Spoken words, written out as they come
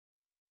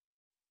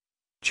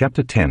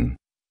Chapter 10.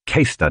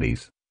 Case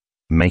Studies.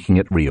 Making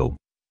it Real.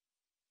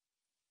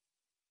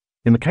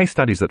 In the case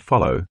studies that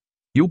follow,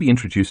 you'll be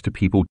introduced to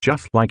people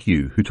just like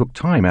you who took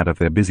time out of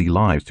their busy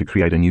lives to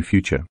create a new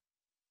future.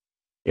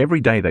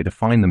 Every day they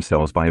define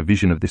themselves by a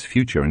vision of this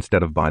future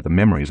instead of by the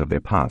memories of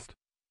their past.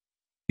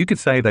 You could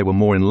say they were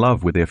more in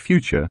love with their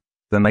future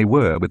than they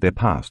were with their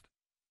past.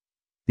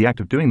 The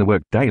act of doing the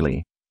work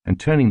daily and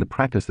turning the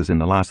practices in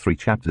the last 3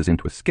 chapters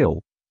into a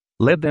skill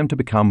led them to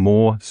become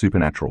more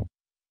supernatural.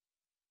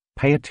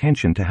 Pay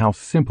attention to how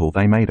simple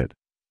they made it.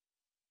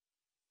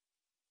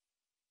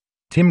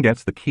 Tim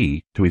gets the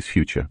key to his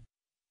future.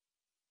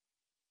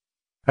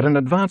 At an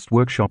advanced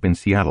workshop in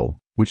Seattle,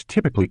 which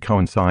typically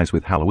coincides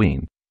with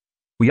Halloween,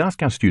 we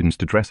ask our students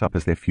to dress up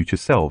as their future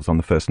selves on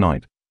the first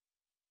night.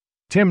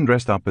 Tim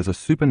dressed up as a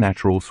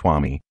supernatural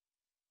Swami.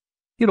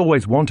 He'd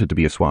always wanted to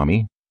be a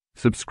Swami,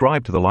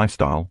 subscribed to the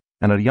lifestyle,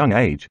 and at a young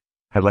age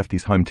had left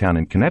his hometown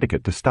in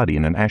Connecticut to study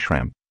in an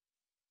ashram.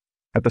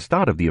 At the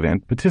start of the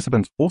event,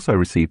 participants also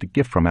received a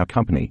gift from our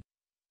company,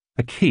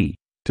 a key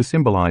to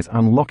symbolize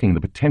unlocking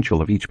the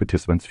potential of each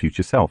participant's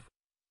future self.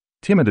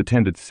 Tim had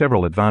attended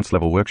several advanced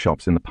level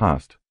workshops in the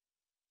past.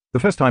 The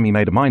first time he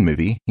made a mind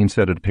movie, he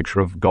inserted a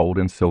picture of gold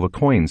and silver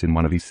coins in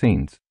one of his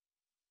scenes.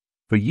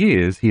 For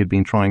years, he had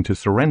been trying to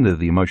surrender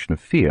the emotion of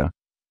fear,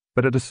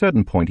 but at a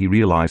certain point he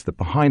realized that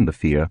behind the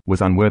fear was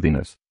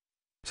unworthiness.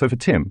 So for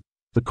Tim,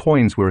 the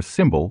coins were a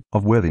symbol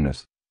of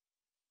worthiness.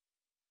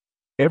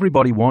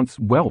 Everybody wants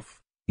wealth,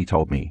 he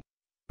told me,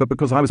 but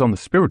because I was on the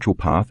spiritual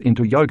path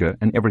into yoga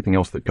and everything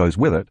else that goes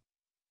with it,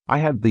 I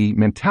had the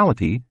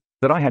mentality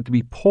that I had to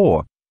be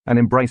poor and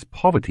embrace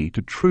poverty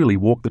to truly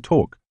walk the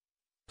talk.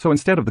 So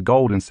instead of the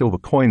gold and silver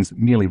coins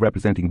merely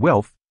representing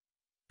wealth,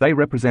 they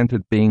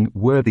represented being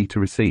worthy to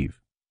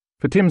receive.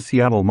 For Tim's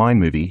Seattle mind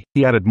movie,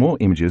 he added more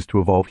images to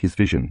evolve his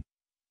vision.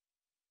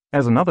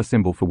 As another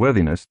symbol for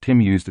worthiness,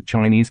 Tim used a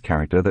Chinese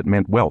character that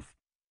meant wealth,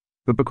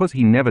 but because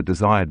he never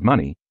desired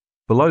money,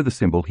 below the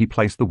symbol he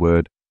placed the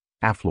word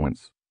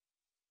affluence.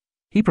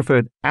 He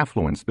preferred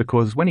affluence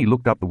because when he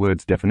looked up the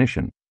word's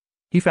definition,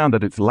 he found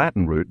that its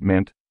Latin root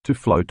meant to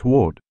flow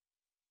toward.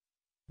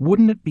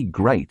 Wouldn't it be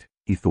great,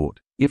 he thought,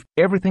 if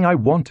everything I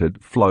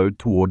wanted flowed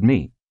toward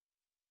me?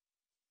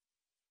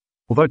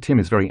 Although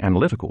Tim is very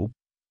analytical,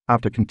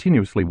 after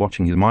continuously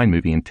watching his mind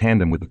movie in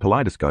tandem with the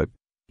kaleidoscope,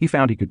 he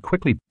found he could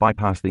quickly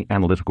bypass the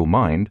analytical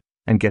mind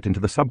and get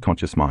into the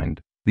subconscious mind,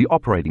 the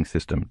operating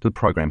system to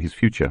program his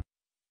future.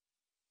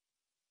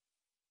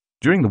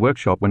 During the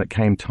workshop, when it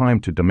came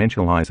time to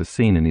dimensionalize a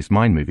scene in his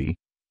mind movie,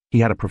 he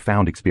had a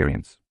profound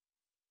experience.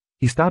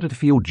 He started to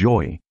feel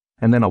joy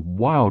and then a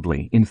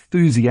wildly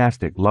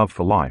enthusiastic love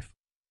for life,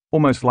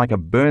 almost like a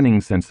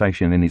burning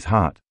sensation in his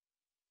heart.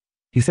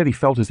 He said he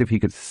felt as if he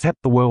could set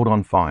the world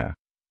on fire.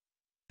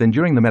 Then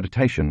during the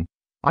meditation,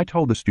 I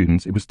told the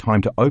students it was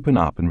time to open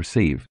up and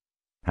receive,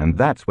 and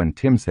that's when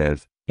Tim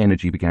says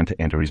energy began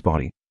to enter his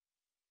body.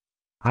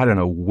 I don't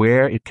know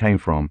where it came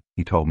from,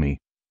 he told me,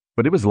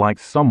 but it was like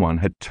someone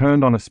had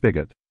turned on a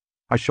spigot.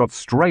 I shot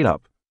straight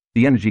up.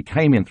 The energy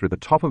came in through the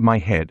top of my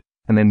head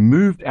and then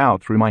moved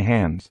out through my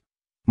hands.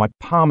 My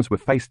palms were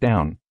face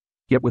down,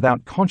 yet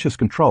without conscious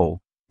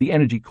control, the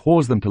energy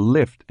caused them to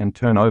lift and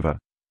turn over.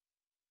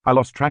 I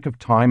lost track of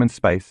time and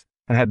space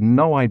and had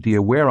no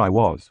idea where I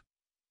was.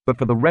 But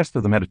for the rest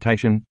of the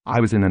meditation,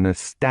 I was in an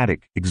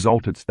ecstatic,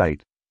 exalted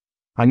state.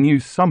 I knew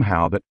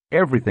somehow that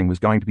everything was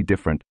going to be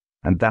different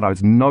and that I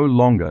was no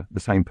longer the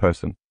same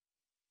person.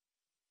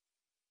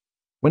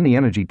 When the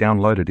energy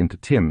downloaded into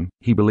Tim,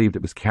 he believed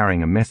it was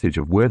carrying a message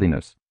of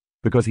worthiness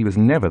because he was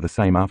never the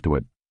same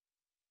afterward.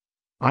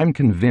 I'm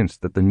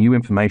convinced that the new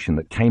information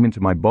that came into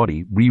my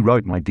body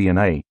rewrote my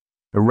DNA,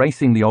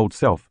 erasing the old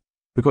self,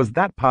 because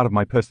that part of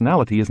my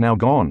personality is now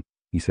gone,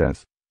 he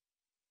says.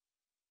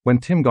 When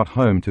Tim got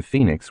home to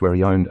Phoenix, where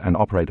he owned and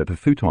operated a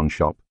futon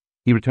shop,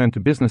 he returned to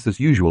business as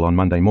usual on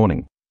Monday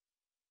morning.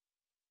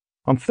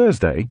 On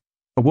Thursday,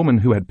 a woman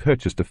who had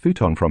purchased a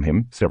futon from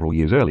him several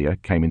years earlier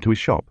came into his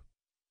shop.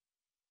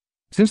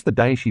 Since the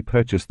day she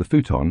purchased the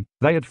futon,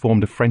 they had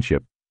formed a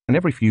friendship, and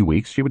every few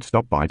weeks she would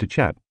stop by to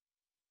chat.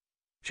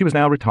 She was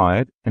now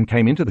retired and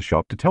came into the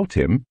shop to tell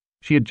Tim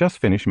she had just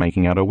finished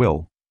making out her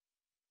will.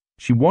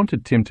 She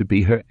wanted Tim to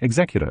be her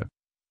executor.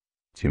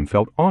 Tim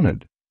felt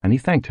honored, and he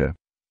thanked her.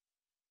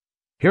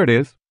 "Here it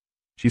is,"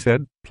 she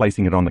said,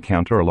 placing it on the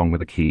counter along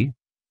with a key.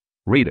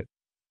 "Read it."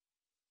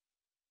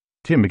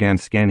 Tim began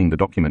scanning the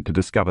document to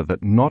discover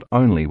that not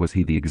only was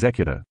he the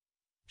executor,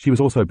 she was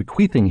also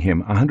bequeathing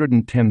him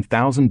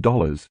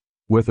 $110,000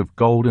 worth of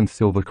gold and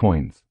silver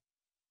coins.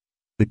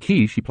 The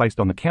key she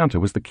placed on the counter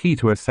was the key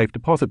to her safe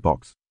deposit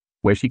box,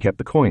 where she kept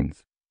the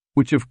coins,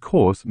 which of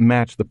course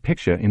matched the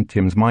picture in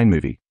Tim's mind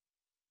movie.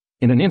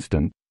 In an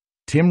instant,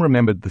 Tim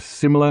remembered the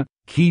similar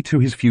key to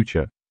his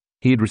future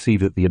he had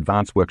received at the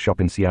advanced workshop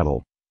in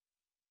Seattle.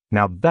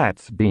 Now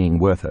that's being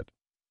worth it.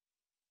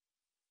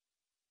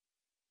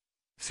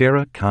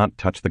 Sarah can't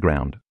touch the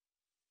ground.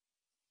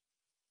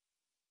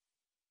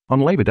 On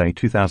Labor Day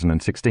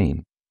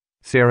 2016,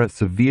 Sarah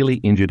severely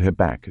injured her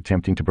back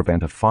attempting to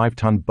prevent a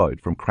 5-ton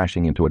boat from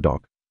crashing into a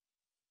dock.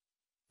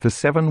 For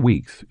 7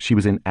 weeks, she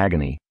was in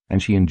agony,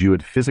 and she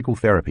endured physical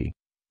therapy,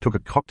 took a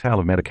cocktail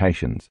of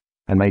medications,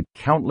 and made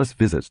countless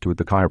visits to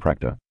the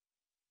chiropractor.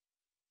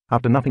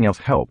 After nothing else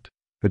helped,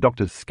 her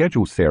doctors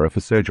scheduled Sarah for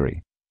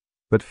surgery,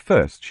 but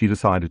first she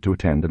decided to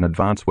attend an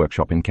advanced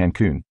workshop in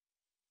Cancun.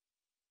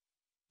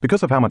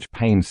 Because of how much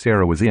pain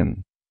Sarah was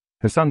in,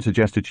 her son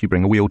suggested she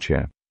bring a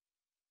wheelchair.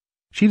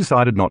 She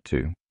decided not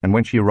to, and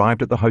when she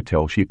arrived at the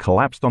hotel, she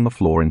collapsed on the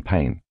floor in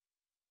pain.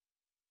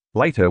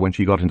 Later, when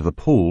she got into the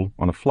pool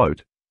on a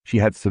float, she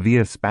had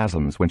severe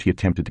spasms when she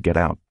attempted to get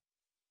out.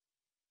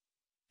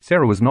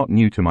 Sarah was not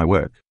new to my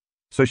work,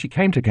 so she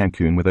came to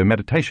Cancun with her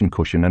meditation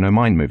cushion and her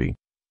mind movie.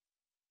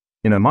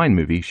 In her mind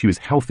movie, she was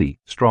healthy,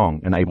 strong,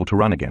 and able to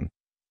run again.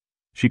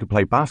 She could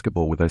play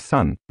basketball with her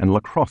son and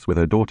lacrosse with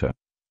her daughter.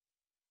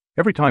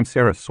 Every time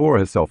Sarah saw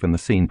herself in the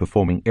scene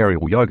performing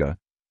aerial yoga,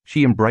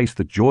 she embraced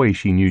the joy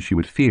she knew she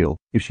would feel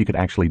if she could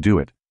actually do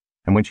it,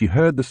 and when she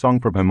heard the song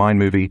from her mind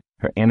movie,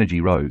 her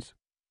energy rose.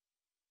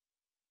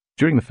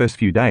 During the first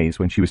few days,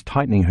 when she was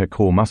tightening her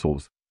core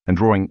muscles and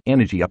drawing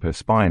energy up her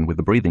spine with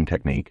the breathing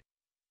technique,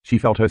 she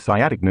felt her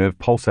sciatic nerve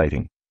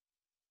pulsating.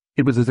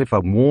 It was as if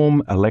a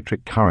warm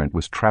electric current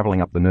was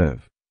traveling up the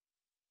nerve.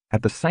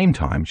 At the same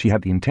time, she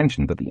had the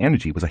intention that the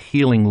energy was a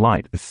healing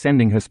light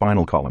ascending her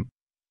spinal column.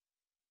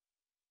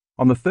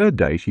 On the third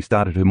day, she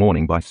started her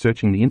morning by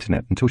searching the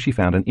internet until she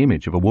found an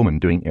image of a woman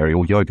doing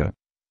aerial yoga.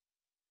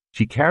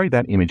 She carried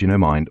that image in her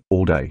mind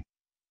all day.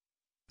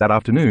 That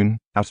afternoon,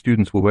 our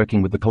students were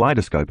working with the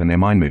kaleidoscope in their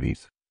mind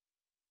movies.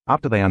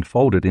 After they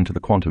unfolded into the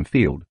quantum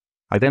field,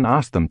 I then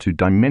asked them to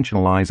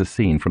dimensionalize a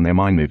scene from their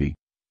mind movie.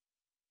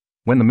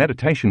 When the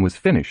meditation was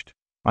finished,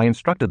 I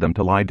instructed them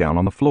to lie down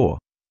on the floor.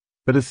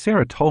 But as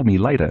Sarah told me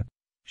later,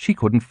 she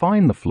couldn't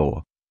find the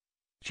floor.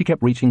 She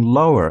kept reaching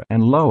lower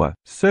and lower,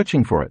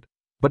 searching for it,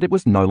 but it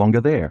was no longer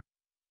there.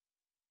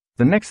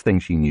 The next thing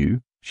she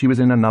knew, she was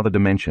in another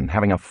dimension,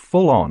 having a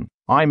full-on,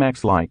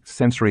 IMAX-like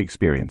sensory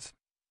experience,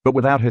 but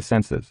without her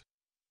senses.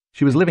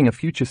 She was living a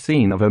future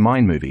scene of her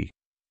mind movie.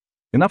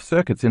 Enough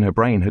circuits in her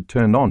brain had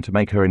turned on to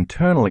make her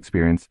internal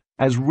experience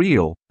as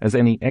real as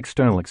any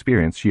external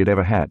experience she had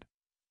ever had.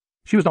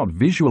 She was not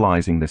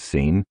visualizing this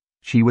scene,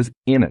 she was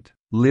in it,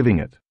 living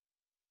it.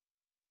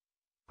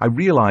 I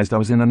realized I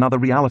was in another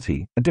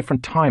reality, a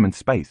different time and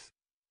space.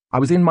 I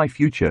was in my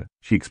future,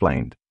 she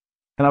explained,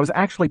 and I was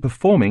actually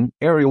performing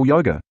aerial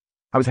yoga.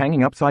 I was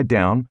hanging upside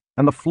down,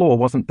 and the floor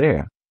wasn't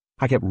there.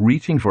 I kept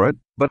reaching for it,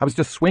 but I was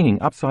just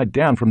swinging upside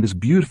down from this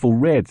beautiful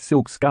red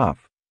silk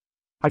scarf.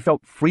 I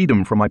felt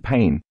freedom from my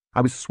pain.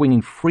 I was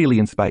swinging freely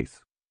in space.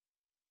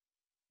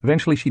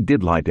 Eventually she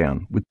did lie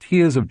down, with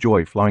tears of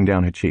joy flowing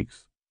down her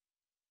cheeks.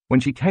 When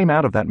she came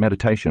out of that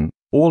meditation,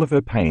 all of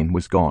her pain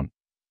was gone.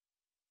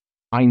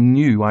 I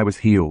knew I was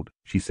healed,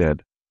 she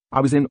said. I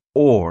was in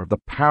awe of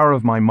the power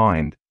of my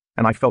mind,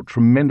 and I felt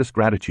tremendous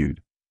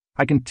gratitude.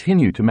 I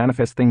continue to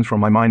manifest things from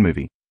my mind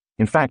movie.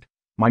 In fact,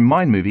 my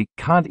mind movie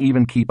can't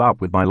even keep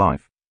up with my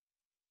life.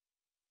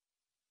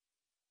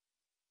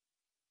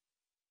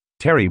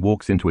 Terry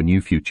walks into a new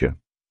future.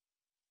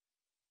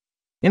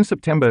 In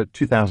September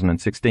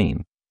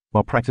 2016,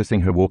 while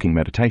practicing her walking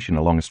meditation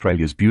along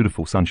Australia's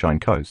beautiful Sunshine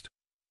Coast,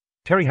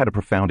 Terry had a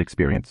profound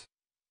experience.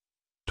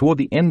 Toward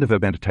the end of her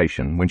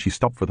meditation, when she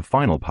stopped for the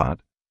final part,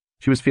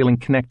 she was feeling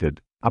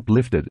connected,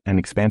 uplifted, and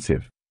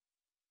expansive.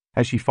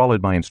 As she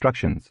followed my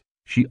instructions,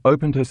 she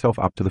opened herself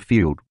up to the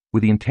field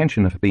with the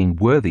intention of being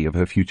worthy of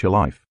her future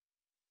life.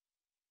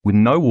 With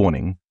no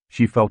warning,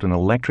 she felt an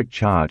electric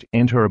charge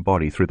enter her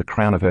body through the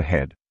crown of her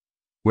head,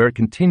 where it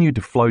continued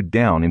to flow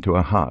down into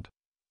her heart.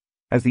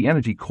 As the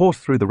energy coursed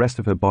through the rest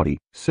of her body,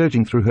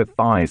 surging through her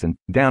thighs and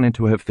down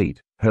into her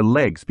feet, her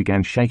legs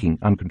began shaking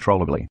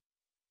uncontrollably.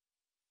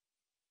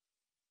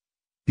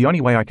 The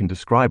only way I can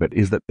describe it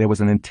is that there was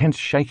an intense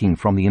shaking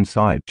from the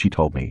inside, she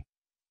told me.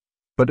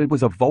 But it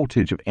was a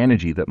voltage of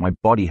energy that my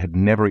body had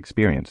never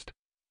experienced.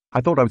 I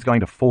thought I was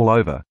going to fall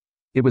over.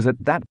 It was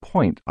at that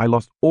point I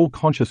lost all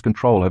conscious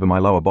control over my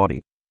lower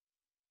body.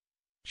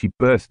 She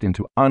burst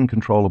into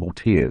uncontrollable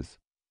tears,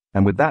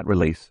 and with that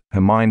release, her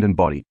mind and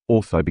body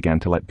also began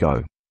to let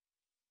go.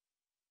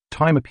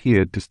 Time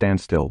appeared to stand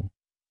still.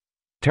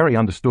 Terry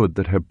understood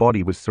that her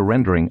body was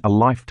surrendering a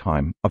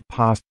lifetime of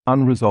past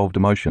unresolved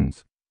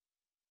emotions.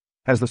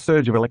 As the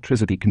surge of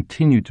electricity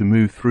continued to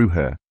move through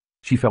her,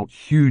 she felt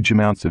huge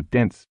amounts of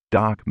dense,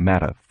 dark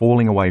matter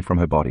falling away from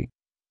her body.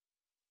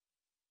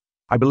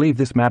 I believe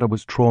this matter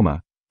was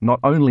trauma,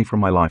 not only from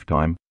my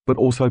lifetime, but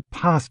also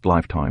past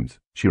lifetimes,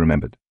 she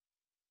remembered.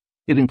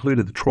 It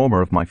included the trauma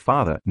of my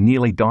father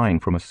nearly dying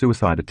from a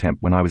suicide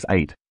attempt when I was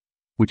 8,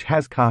 which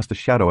has cast a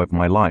shadow over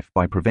my life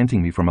by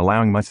preventing me from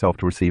allowing myself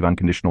to receive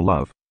unconditional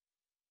love.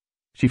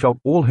 She felt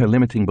all her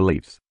limiting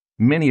beliefs,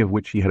 many of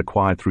which she had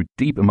acquired through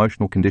deep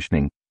emotional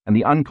conditioning and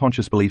the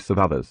unconscious beliefs of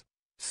others,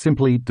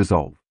 simply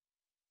dissolve.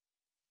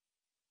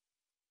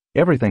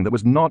 Everything that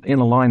was not in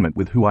alignment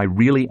with who I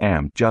really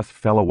am just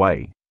fell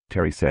away,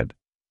 Terry said.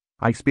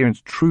 I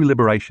experienced true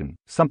liberation,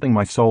 something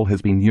my soul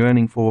has been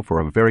yearning for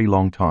a very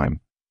long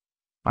time.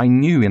 I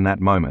knew in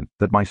that moment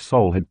that my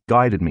soul had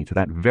guided me to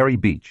that very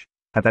beach,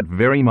 at that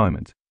very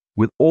moment,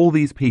 with all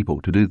these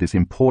people to do this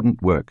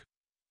important work.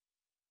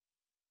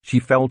 She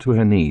fell to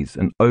her knees,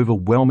 an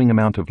overwhelming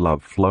amount of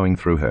love flowing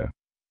through her.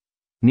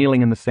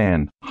 Kneeling in the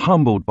sand,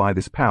 humbled by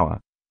this power,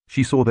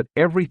 she saw that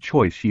every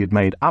choice she had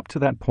made up to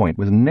that point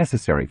was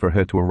necessary for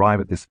her to arrive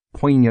at this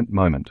poignant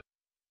moment.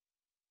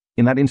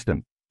 In that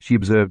instant, she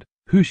observed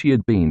who she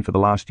had been for the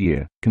last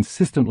year,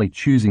 consistently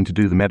choosing to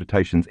do the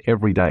meditations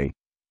every day,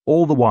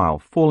 all the while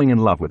falling in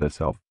love with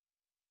herself.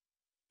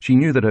 She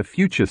knew that her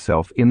future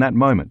self in that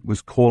moment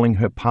was calling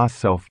her past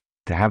self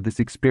to have this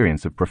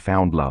experience of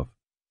profound love.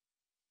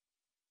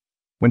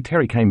 When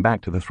Terry came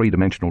back to the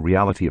three-dimensional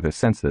reality of her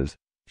senses,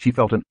 she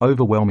felt an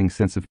overwhelming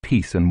sense of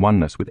peace and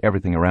oneness with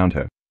everything around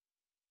her.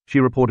 She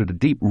reported a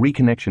deep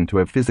reconnection to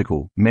her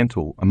physical,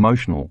 mental,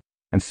 emotional,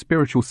 and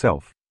spiritual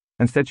self,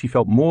 and said she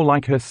felt more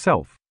like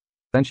herself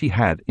than she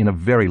had in a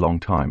very long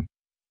time.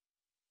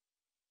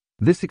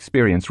 This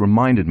experience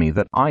reminded me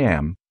that I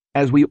am,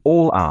 as we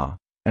all are,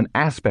 an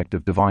aspect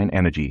of divine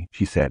energy,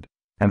 she said,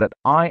 and that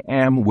I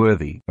am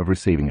worthy of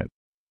receiving it.